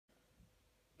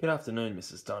Good afternoon,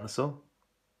 Mrs. Dinosaur.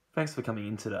 Thanks for coming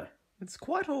in today. It's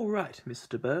quite all right,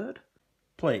 Mr. Bird.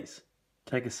 Please,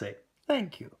 take a seat.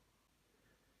 Thank you.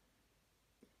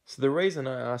 So the reason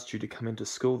I asked you to come into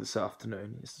school this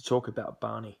afternoon is to talk about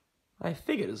Barney. I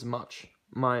figured as much.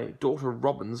 My daughter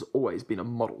Robin's always been a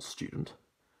model student.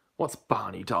 What's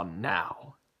Barney done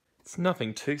now? It's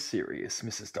nothing too serious,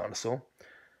 Mrs. Dinosaur.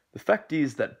 The fact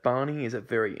is that Barney is a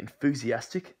very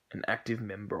enthusiastic and active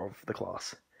member of the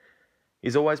class.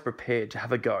 He's always prepared to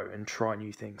have a go and try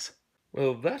new things.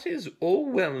 Well, that is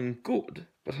all well and good,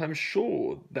 but I'm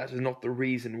sure that is not the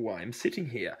reason why I'm sitting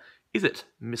here, is it,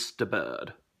 Mr.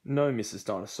 Bird? No, Mrs.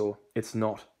 Dinosaur, it's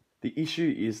not. The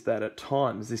issue is that at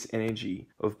times this energy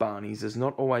of Barney's is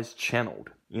not always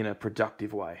channeled in a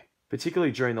productive way.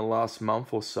 Particularly during the last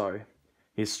month or so,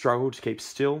 he has struggled to keep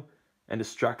still and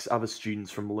distracts other students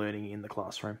from learning in the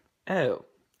classroom. Oh,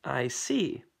 I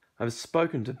see. I've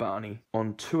spoken to Barney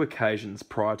on 2 occasions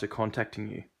prior to contacting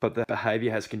you, but the behaviour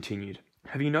has continued.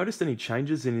 Have you noticed any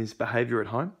changes in his behaviour at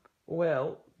home?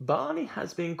 Well, Barney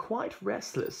has been quite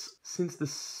restless since the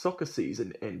soccer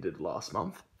season ended last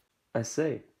month. I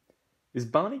see. Is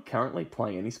Barney currently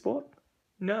playing any sport?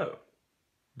 No.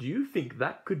 Do you think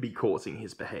that could be causing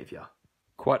his behaviour?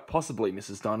 Quite possibly,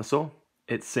 Mrs. Dinosaur.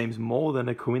 It seems more than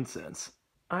a coincidence.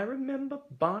 I remember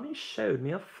Barney showed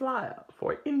me a flyer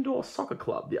for an indoor soccer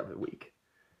club the other week.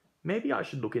 Maybe I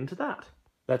should look into that.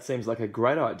 That seems like a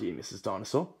great idea, Mrs.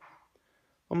 Dinosaur.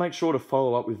 I'll make sure to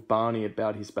follow up with Barney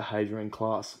about his behaviour in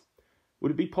class.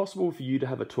 Would it be possible for you to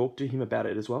have a talk to him about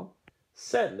it as well?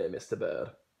 Certainly, Mr.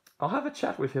 Bird. I'll have a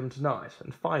chat with him tonight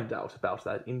and find out about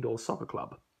that indoor soccer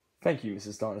club. Thank you,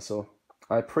 Mrs. Dinosaur.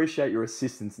 I appreciate your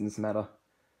assistance in this matter.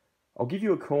 I'll give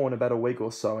you a call in about a week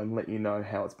or so and let you know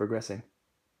how it's progressing.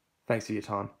 Thanks for your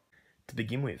time. To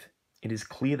begin with, it is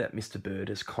clear that Mr. Bird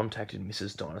has contacted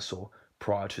Mrs. Dinosaur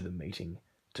prior to the meeting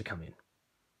to come in.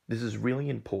 This is really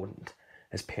important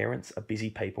as parents are busy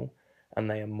people and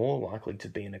they are more likely to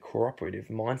be in a cooperative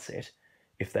mindset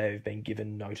if they have been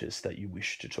given notice that you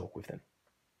wish to talk with them.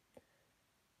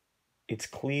 It's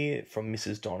clear from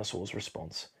Mrs. Dinosaur's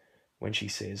response when she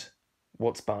says,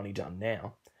 "What's Barney done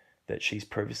now?" that she's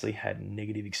previously had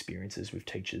negative experiences with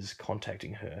teachers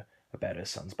contacting her about her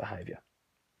son's behaviour.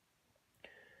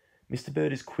 Mr.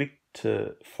 Bird is quick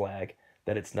to flag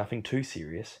that it's nothing too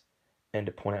serious and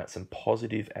to point out some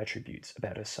positive attributes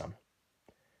about her son.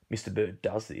 Mr. Bird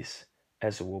does this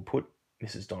as it will put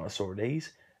Mrs. Dinosaur at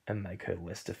ease and make her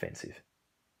less defensive.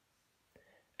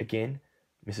 Again,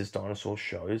 Mrs. Dinosaur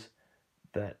shows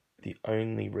that the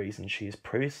only reason she has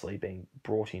previously been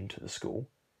brought into the school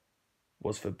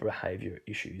was for behaviour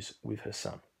issues with her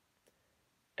son.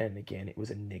 And again, it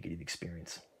was a negative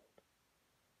experience.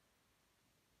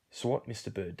 So what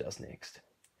Mr. Bird does next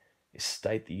is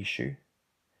state the issue,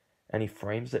 and he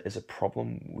frames it as a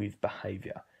problem with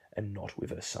behaviour and not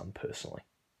with her son personally.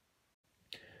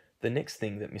 The next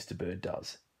thing that Mr. Bird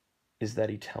does is that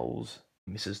he tells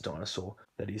Mrs. Dinosaur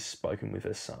that he's spoken with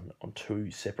her son on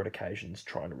 2 separate occasions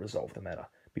trying to resolve the matter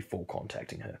before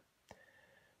contacting her.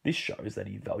 This shows that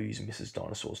he values Mrs.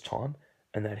 Dinosaur's time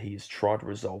and that he has tried to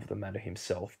resolve the matter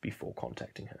himself before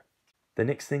contacting her. The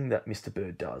next thing that Mr.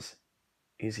 Bird does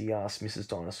is he asks Mrs.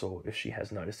 Dinosaur if she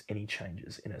has noticed any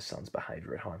changes in her son's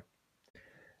behaviour at home.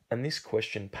 And this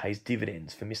question pays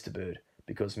dividends for Mr. Bird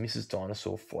because Mrs.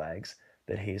 Dinosaur flags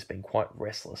that he has been quite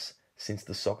restless since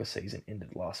the soccer season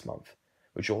ended last month,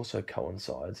 which also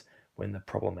coincides when the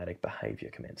problematic behaviour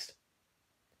commenced.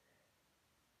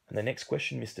 And the next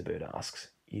question Mr. Bird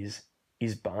asks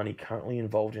is Barney currently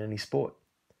involved in any sport?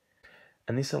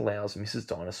 And this allows Mrs.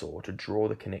 Dinosaur to draw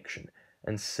the connection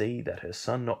and see that her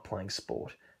son not playing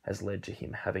sport has led to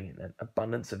him having an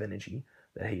abundance of energy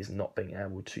that he is not being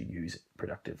able to use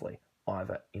productively,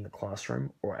 either in the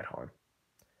classroom or at home.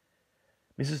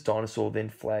 Mrs. Dinosaur then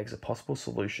flags a possible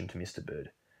solution to Mr.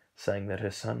 Bird, saying that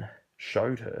her son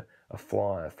showed her a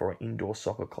flyer for an indoor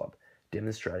soccer club,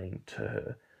 demonstrating to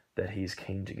her that he is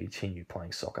keen to continue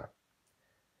playing soccer.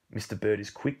 Mr. Bird is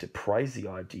quick to praise the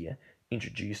idea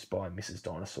introduced by Mrs.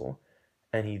 Dinosaur,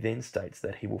 and he then states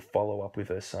that he will follow up with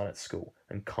her son at school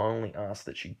and kindly asks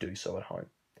that she do so at home,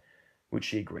 which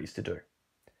she agrees to do.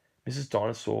 Mrs.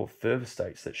 Dinosaur further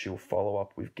states that she will follow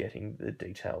up with getting the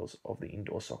details of the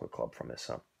indoor soccer club from her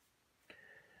son.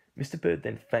 Mr. Bird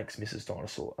then thanks Mrs.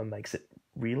 Dinosaur and makes it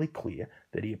really clear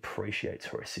that he appreciates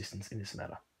her assistance in this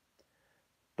matter.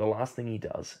 The last thing he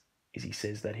does is he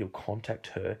says that he'll contact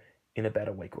her in about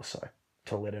a week or so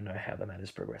to let her know how the matter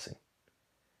is progressing.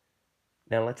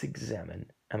 Now let's examine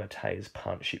Amatea's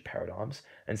partnership paradigms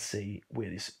and see where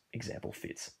this example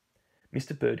fits.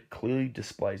 Mr. Bird clearly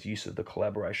displays use of the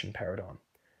collaboration paradigm.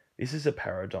 This is a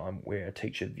paradigm where a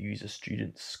teacher views a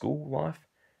student's school life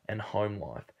and home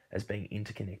life as being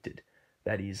interconnected,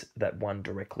 that is, that one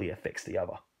directly affects the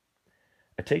other.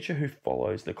 A teacher who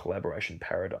follows the collaboration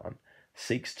paradigm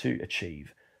seeks to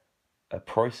achieve a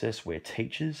process where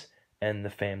teachers and the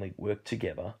family work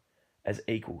together as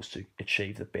equals to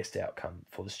achieve the best outcome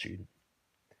for the student.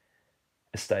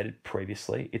 As stated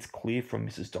previously, it's clear from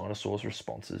Mrs. Dinosaur's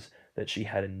responses that she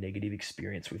had a negative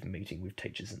experience with meeting with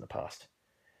teachers in the past.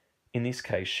 In this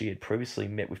case, she had previously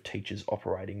met with teachers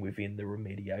operating within the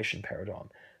remediation paradigm.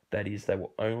 That is, they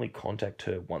will only contact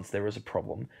her once there is a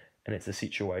problem and it's a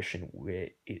situation where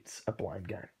it's a blame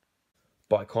game.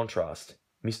 By contrast,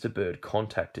 Mr. Bird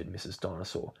contacted Mrs.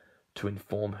 Dinosaur to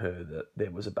inform her that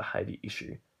there was a behaviour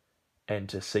issue and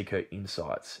to seek her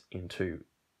insights into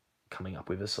coming up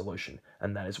with a solution,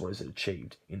 and that is what is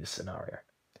achieved in this scenario.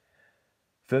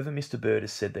 Further, Mr. Bird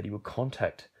has said that he will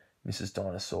contact Mrs.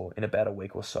 Dinosaur in about a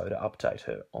week or so to update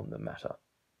her on the matter.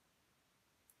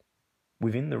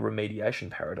 Within the remediation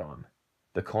paradigm,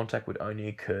 the contact would only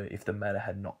occur if the matter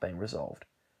had not been resolved.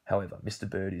 However, Mr.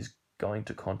 Bird is going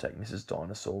to contact Mrs.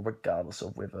 Dinosaur regardless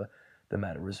of whether the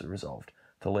matter is resolved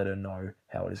to let her know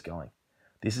how it is going.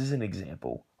 This is an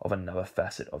example of another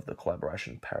facet of the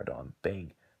collaboration paradigm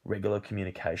being regular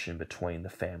communication between the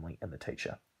family and the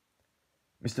teacher.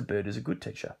 Mr. Bird is a good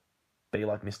teacher. Be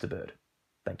like Mr. Bird.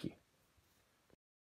 Thank you.